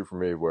definitely true for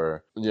me,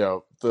 where,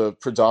 the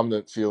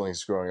predominant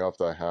feelings growing up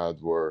that I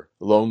had were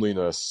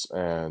loneliness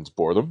and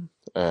boredom.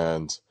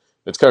 And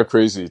it's kind of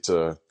crazy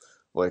to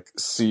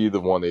see the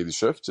 180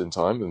 shift in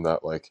time, and that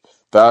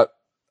that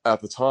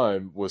at the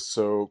time was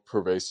so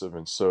pervasive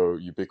and so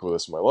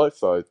ubiquitous in my life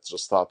that I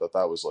just thought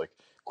that was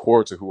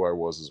core to who I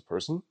was as a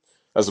person,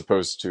 as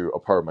opposed to a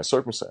part of my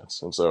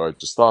circumstance. And so I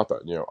just thought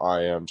that,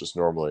 I am just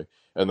normally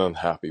an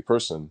unhappy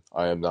person.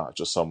 I am not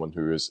just someone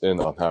who is in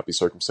unhappy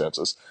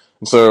circumstances.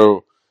 And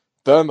so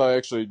then I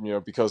actually,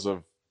 because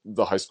of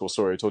the high school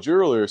story I told you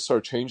earlier,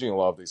 started changing a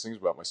lot of these things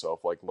about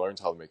myself, learned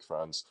how to make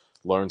friends,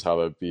 learned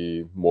how to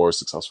be more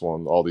successful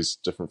in all these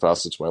different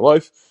facets of my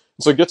life.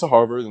 And so I get to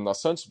Harvard, and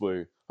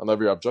ostensibly, on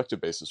every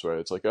objective basis, right,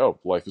 it's oh,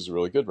 life is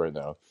really good right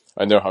now.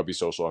 I know how to be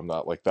social. I'm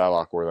not that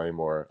awkward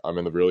anymore. I'm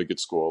in a really good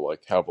school,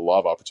 have a lot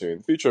of opportunity in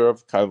the future.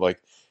 I've kind of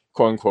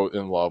quote unquote,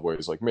 in a lot of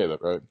ways, made it,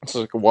 right?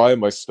 So why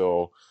am I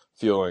still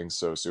feeling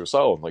so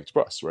suicidal and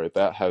depressed, right?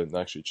 That hadn't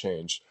actually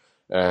changed.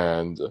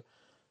 And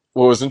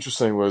what was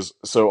interesting was,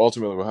 so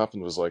ultimately what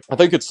happened was I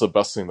think it's the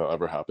best thing that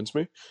ever happened to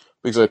me,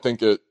 because I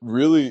think it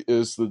really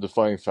is the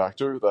defining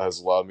factor that has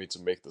allowed me to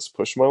make this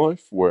push in my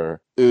life,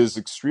 where it is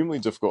extremely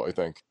difficult, I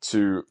think,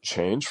 to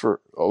change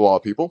for a lot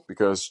of people,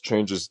 because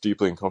change is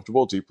deeply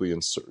uncomfortable, deeply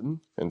uncertain,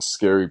 and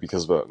scary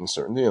because of that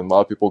uncertainty. And a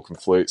lot of people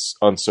conflate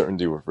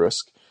uncertainty with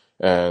risk.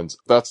 And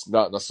that's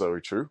not necessarily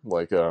true.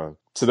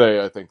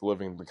 Today, I think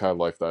living the kind of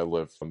life that I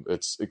live,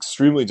 it's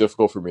extremely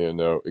difficult for me to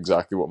know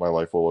exactly what my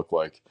life will look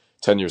like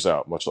 10 years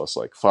out, much less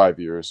 5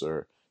 years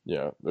or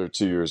 2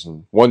 years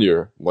and 1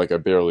 year. I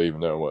barely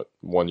even know what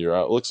 1 year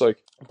out looks like.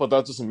 But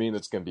that doesn't mean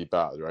it's going to be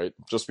bad, right?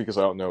 Just because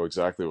I don't know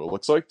exactly what it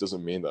looks like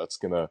doesn't mean that's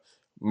going to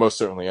most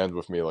certainly end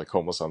with me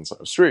homeless on the side of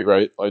the street,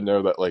 right? I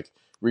know that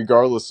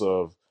regardless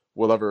of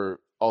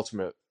whatever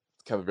ultimate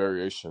kind of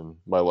variation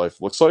my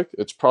life looks like,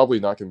 it's probably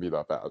not going to be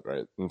that bad,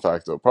 right? In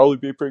fact, it'll probably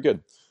be pretty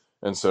good.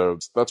 And so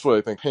that's what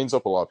I think hangs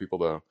up a lot of people,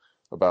 though,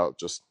 about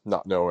just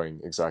not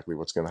knowing exactly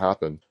what's going to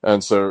happen.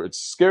 And so it's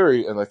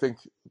scary. And I think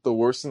the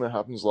worst thing that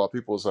happens to a lot of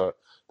people is that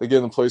they get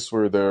in a place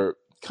where they're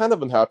kind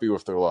of unhappy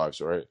with their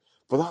lives, right?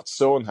 But not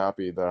so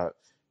unhappy that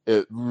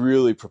it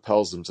really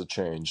propels them to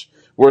change.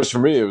 Whereas for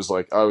me, it was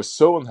I was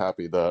so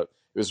unhappy that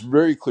it was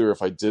very clear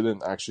if I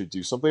didn't actually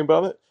do something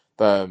about it,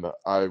 then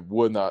I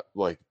would not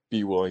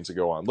be willing to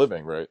go on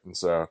living, right? And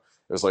so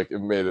it was it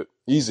made it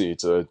easy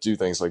to do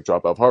things like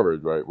drop out of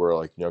Harvard, right?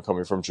 Where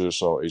coming from a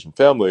traditional Asian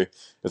family,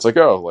 it's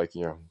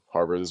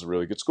Harvard is a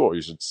really good school.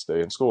 You should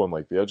stay in school and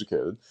like be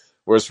educated.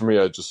 Whereas for me,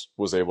 I just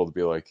was able to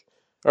be like,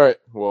 all right,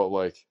 well,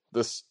 like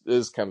this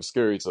is kind of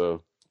scary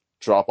to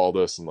drop all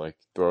this and like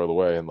throw it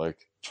away and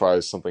like try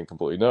something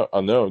completely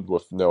unknown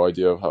with no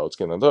idea of how it's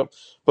going to end up.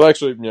 But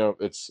actually,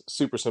 it's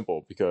super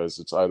simple because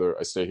it's either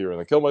I stay here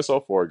and I kill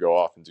myself or I go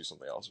off and do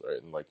something else,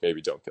 right? And like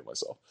maybe don't kill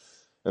myself.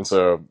 And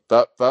so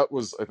that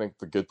was, I think,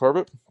 the good part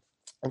of it.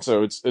 And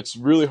so it's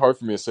really hard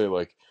for me to say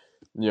like,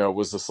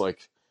 was this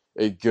like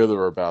a good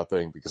or a bad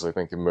thing? Because I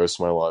think in most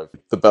of my life,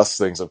 the best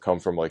things have come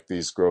from like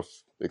these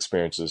growth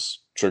experiences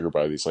triggered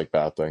by these like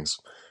bad things.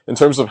 In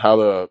terms of how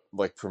to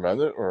like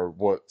prevent it or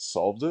what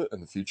solved it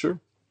in the future,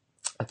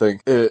 I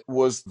think it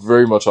was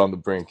very much on the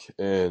brink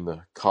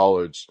in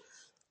college.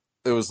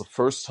 It was the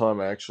first time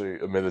I actually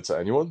admitted to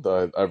anyone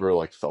that I'd ever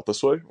like felt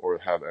this way or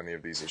had any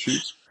of these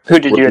issues. Who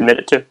did you admit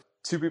it to?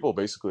 Two people,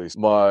 basically.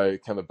 My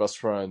kind of best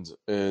friend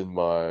in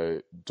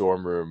my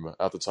dorm room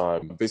at the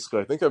time.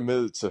 Basically, I think I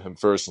admitted to him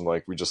first, and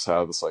like we just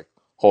had this like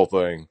whole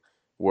thing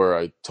where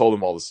I told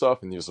him all this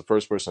stuff, and he was the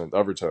first person I'd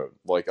ever told.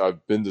 Like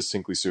I've been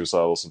distinctly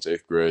suicidal since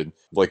 8th grade.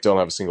 Like don't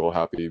have a single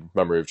happy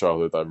memory of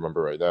childhood that I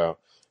remember right now,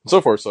 and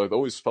so forth. So I'd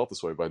always felt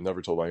this way, but I'd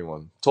never told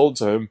anyone. Told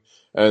it to him,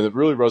 and it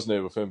really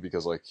resonated with him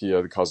because like he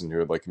had a cousin who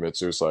had like committed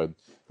suicide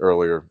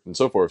earlier, and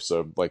so forth.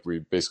 So like we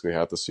basically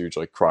had this huge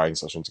like crying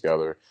session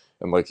together.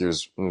 And like it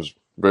was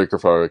very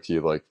cathartic. He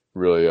like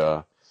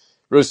really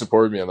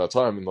supported me at that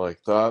time, and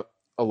like that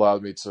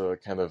allowed me to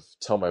kind of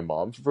tell my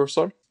mom for the first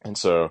time. And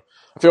so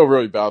I feel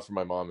really bad for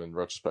my mom in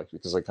retrospect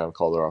because I kind of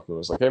called her up and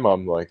was like, "Hey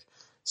mom, like,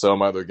 so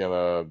I'm either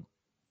gonna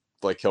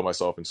like kill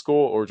myself in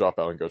school or drop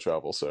out and go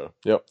travel." So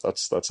yep,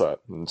 that's that.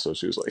 And so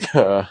she was like,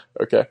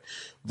 "Okay,"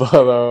 but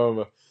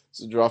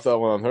so drop that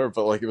one on her.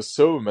 But like it was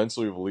so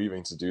immensely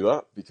relieving to do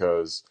that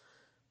because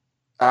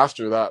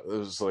after that, it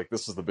was like,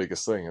 this is the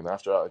biggest thing. And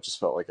after that, I just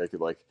felt like I could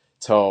like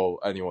tell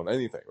anyone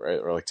anything, right?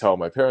 Or like tell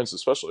my parents,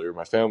 especially, or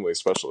my family,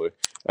 especially,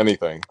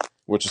 anything,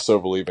 which is so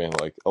relieving,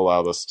 like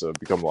allowed us to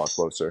become a lot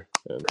closer.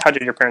 And How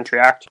did your parents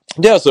react?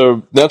 yeah,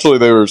 so naturally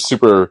they were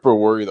super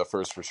worried at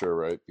first for sure,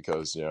 right?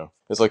 Because,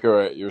 it's like, all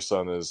right, your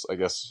son is, I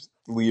guess,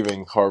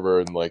 leaving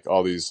Harvard and like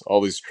all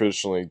these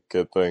traditionally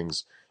good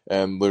things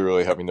and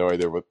literally having no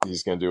idea what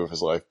he's going to do with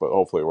his life, but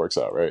hopefully it works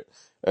out, right?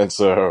 And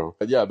so,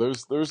 yeah,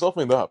 there's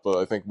definitely that, but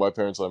I think my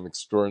parents, I'm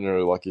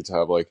extraordinarily lucky to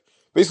have like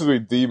basically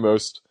the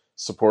most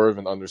supportive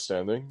and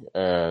understanding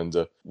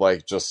and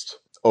like just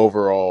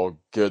overall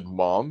good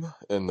mom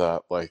in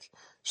that like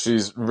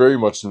she's very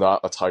much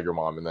not a tiger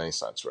mom in any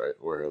sense, right?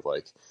 Where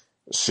like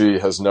she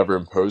has never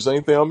imposed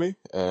anything on me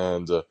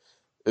and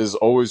is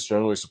always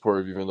generally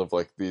supportive even of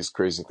like these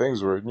crazy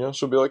things where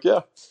she'll be like,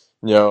 yeah,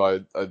 I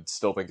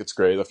still think it's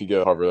great if you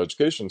get a Harvard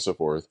education and so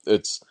forth.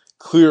 It's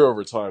clear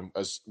over time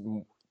as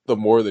the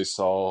more they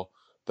saw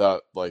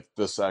that like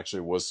this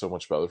actually was so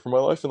much better for my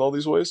life in all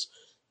these ways,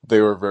 they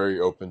were very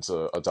open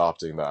to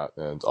adopting that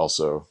and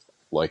also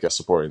like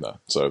supporting that.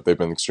 So they've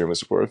been extremely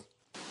supportive.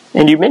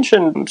 And you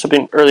mentioned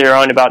something earlier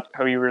on about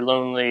how you were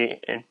lonely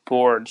and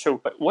bored.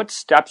 So what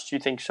steps do you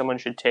think someone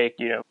should take,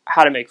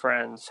 how to make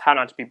friends, how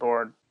not to be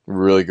bored?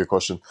 Really good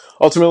question.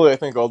 Ultimately, I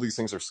think all these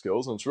things are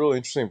skills, and it's really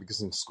interesting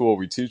because in school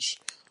we teach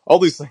all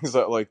these things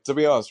that, like, to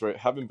be honest, right,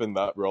 haven't been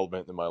that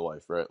relevant in my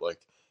life, right? Like,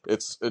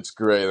 it's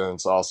great and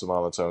it's awesome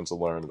on its own to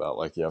learn about,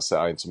 like,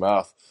 science and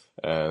math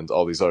and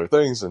all these other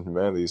things and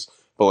humanities,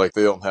 but like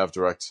they don't have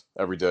direct,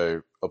 everyday,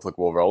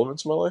 applicable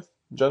relevance in my life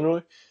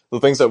generally. The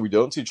things that we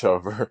don't teach,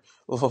 however,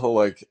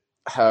 like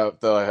that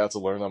I had to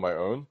learn on my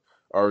own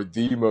are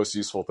the most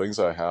useful things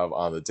I have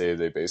on a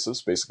day-to-day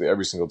basis, basically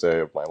every single day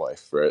of my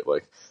life, right?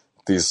 Like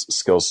these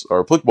skills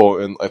are applicable,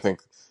 and I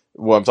think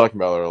what I'm talking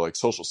about are like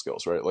social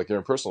skills, right? Like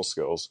interpersonal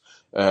skills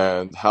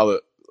and how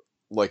to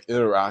like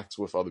interact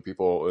with other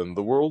people in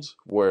the world,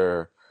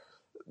 where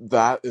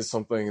that is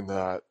something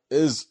that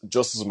is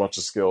just as much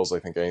a skill as I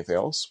think anything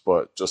else,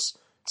 but just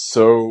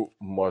so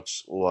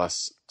much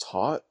less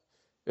taught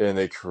in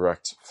a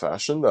correct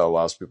fashion that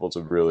allows people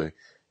to really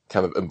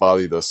kind of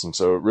embody this. And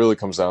so it really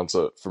comes down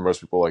to, for most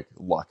people, like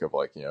luck of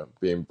like,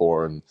 being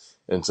born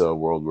into a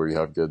world where you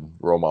have good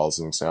role models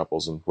and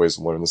examples and ways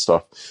of learning this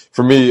stuff.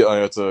 For me, I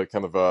had to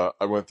kind of,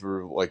 I went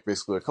through like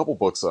basically a couple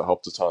books that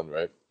helped a ton,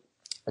 right?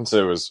 And so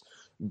it was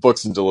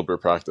books and deliberate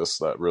practice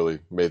that really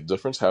made a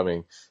difference,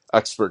 having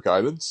expert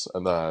guidance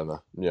and then,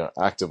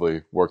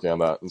 actively working on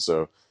that. And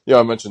so,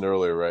 I mentioned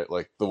earlier, right,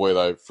 like the way that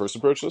I first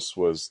approached this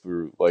was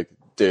through like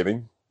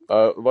dating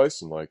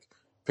advice and like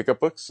pickup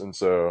books. And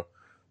so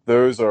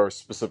those are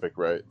specific,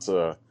 right,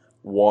 to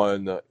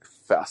one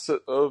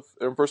facet of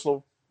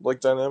interpersonal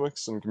like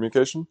dynamics and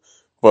communication,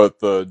 but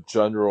the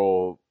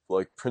general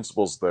like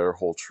principles there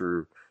hold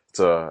true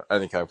to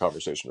any kind of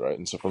conversation, right?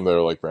 And so from there,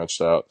 like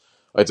branched out.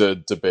 I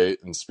did debate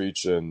and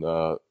speech in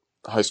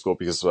high school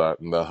because of that,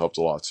 and that helped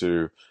a lot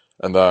too.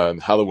 And then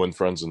How to Win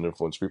Friends and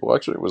Influence People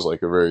actually was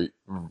like a very,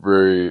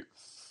 very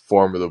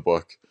formative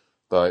book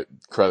that I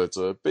credit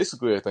to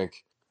basically, I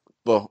think,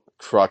 the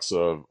crux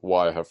of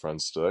why I have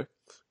friends today.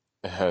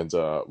 And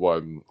why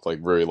I'm like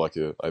very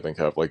lucky to, I think,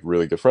 have like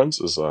really good friends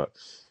is that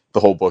the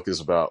whole book is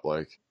about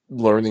like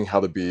learning how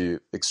to be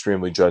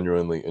extremely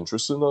genuinely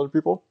interested in other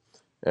people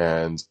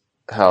and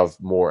have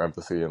more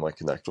empathy and like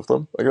connect with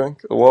them, I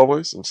think, in a lot of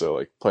ways. And so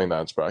like playing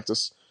that into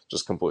practice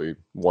just completely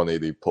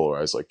 180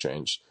 polarized, like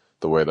changed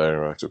the way that I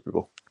interact with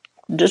people.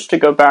 Just to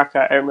go back,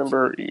 I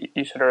remember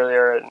you said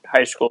earlier in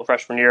high school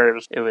freshman year,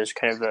 it was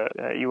kind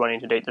of you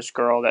wanting to date this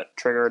girl that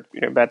triggered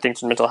bad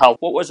things in mental health.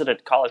 What was it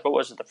at college? What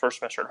was it the first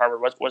semester at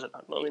Harvard? Was it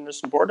loneliness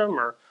and boredom,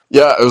 or?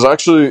 Yeah,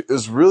 it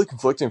was really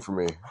conflicting for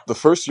me. The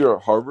first year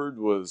at Harvard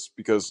was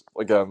because,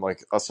 again,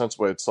 like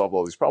ostensibly I'd solved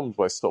all these problems,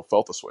 but I still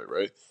felt this way,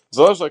 right?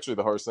 So that was actually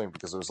the hardest thing,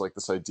 because there was like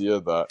this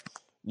idea that,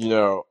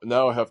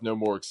 now I have no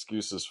more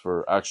excuses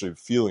for actually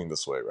feeling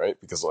this way,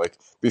 right? Because like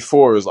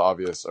before it was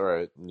obvious, all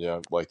right,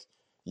 like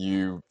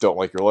you don't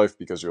like your life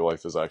because your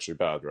life is actually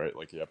bad, right?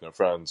 Like you have no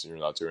friends, you're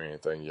not doing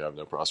anything, you have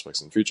no prospects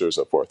in the future,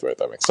 so forth, right?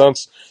 That makes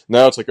sense.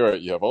 Now it's like, all right,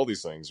 you have all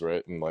these things,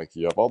 right? And like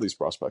you have all these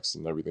prospects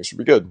and everything should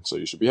be good, so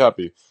you should be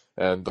happy.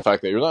 And the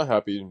fact that you're not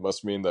happy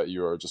must mean that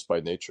you are just by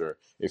nature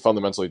a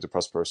fundamentally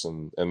depressed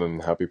person and then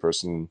happy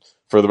person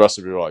for the rest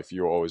of your life.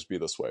 You will always be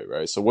this way,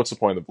 right? So what's the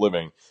point of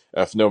living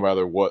if no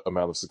matter what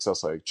amount of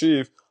success I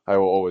achieve, I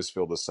will always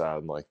feel this sad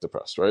and like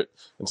depressed, right?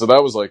 And so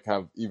that was like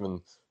kind of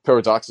even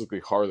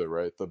paradoxically harder,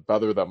 right? The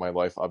better that my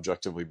life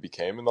objectively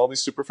became in all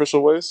these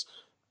superficial ways,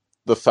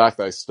 the fact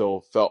that I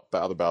still felt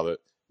bad about it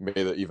made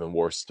it even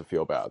worse to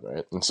feel bad,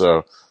 right? And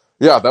so,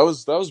 yeah, that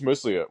was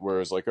mostly it.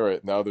 Whereas, like, all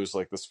right, now there's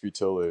like this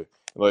futility,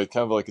 like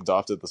kind of like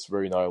adopted this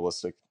very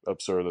nihilistic,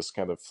 absurdist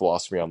kind of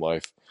philosophy on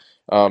life,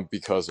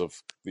 because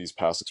of these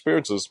past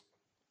experiences.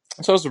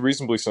 So I was a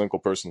reasonably cynical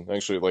person,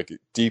 actually, like a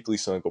deeply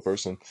cynical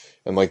person,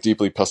 and like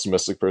deeply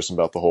pessimistic person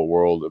about the whole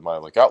world and my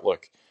like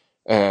outlook.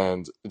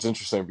 And it's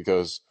interesting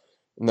because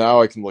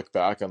now I can look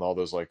back on all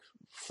those like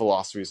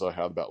philosophies I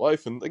had about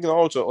life and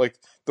acknowledge that like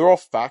they're all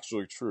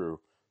factually true,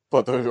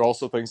 but there are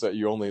also things that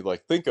you only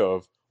like think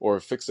of or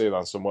fixate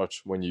on so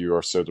much when you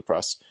are so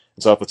depressed.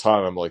 And so at the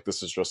time I'm like,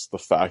 this is just the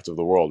fact of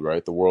the world,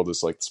 right? The world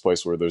is like this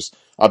place where there's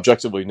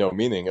objectively no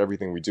meaning.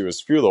 Everything we do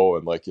is futile,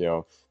 and like,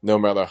 no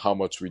matter how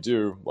much we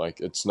do, like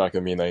it's not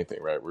gonna mean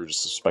anything, right? We're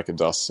just a speck of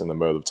dust in the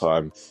mode of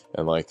time,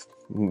 and like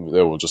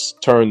it will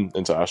just turn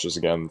into ashes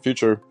again in the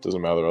future.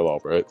 Doesn't matter at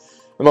all, right?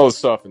 And all this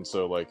stuff. And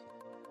so like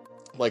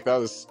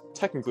that is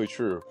technically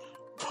true,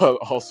 but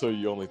also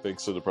you only think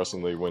so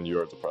depressingly when you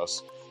are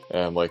depressed.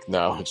 And like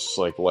now it's just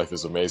like life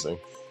is amazing.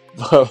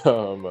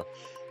 But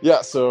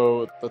yeah,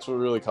 so that's what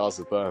really caused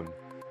it then,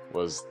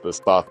 was this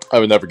thought I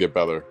would never get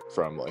better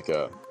from like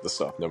this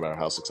stuff, no matter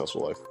how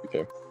successful life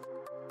became.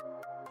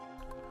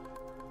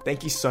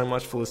 Thank you so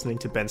much for listening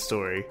to Ben's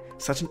story.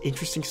 Such an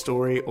interesting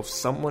story of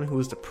someone who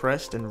was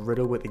depressed and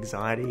riddled with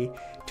anxiety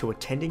to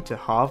attending to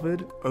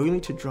Harvard only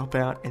to drop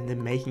out and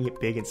then making it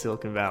big in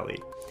Silicon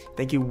Valley.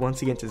 Thank you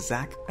once again to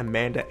Zach,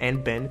 Amanda,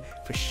 and Ben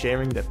for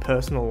sharing their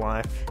personal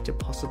life to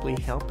possibly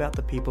help out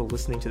the people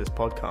listening to this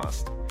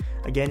podcast.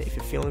 Again, if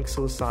you're feeling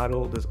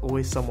suicidal, there's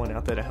always someone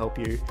out there to help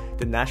you.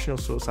 The National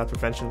Suicide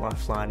Prevention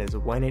Lifeline is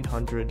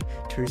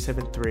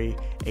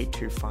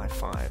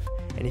 1-800-273-8255.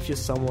 And if you're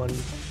someone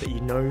that you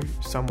know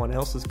someone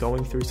else is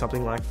going through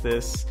something like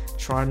this,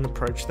 try and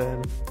approach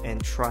them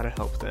and try to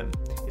help them.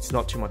 It's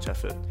not too much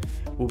effort.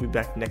 We'll be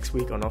back next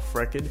week on Off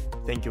Record.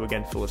 Thank you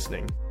again for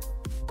listening.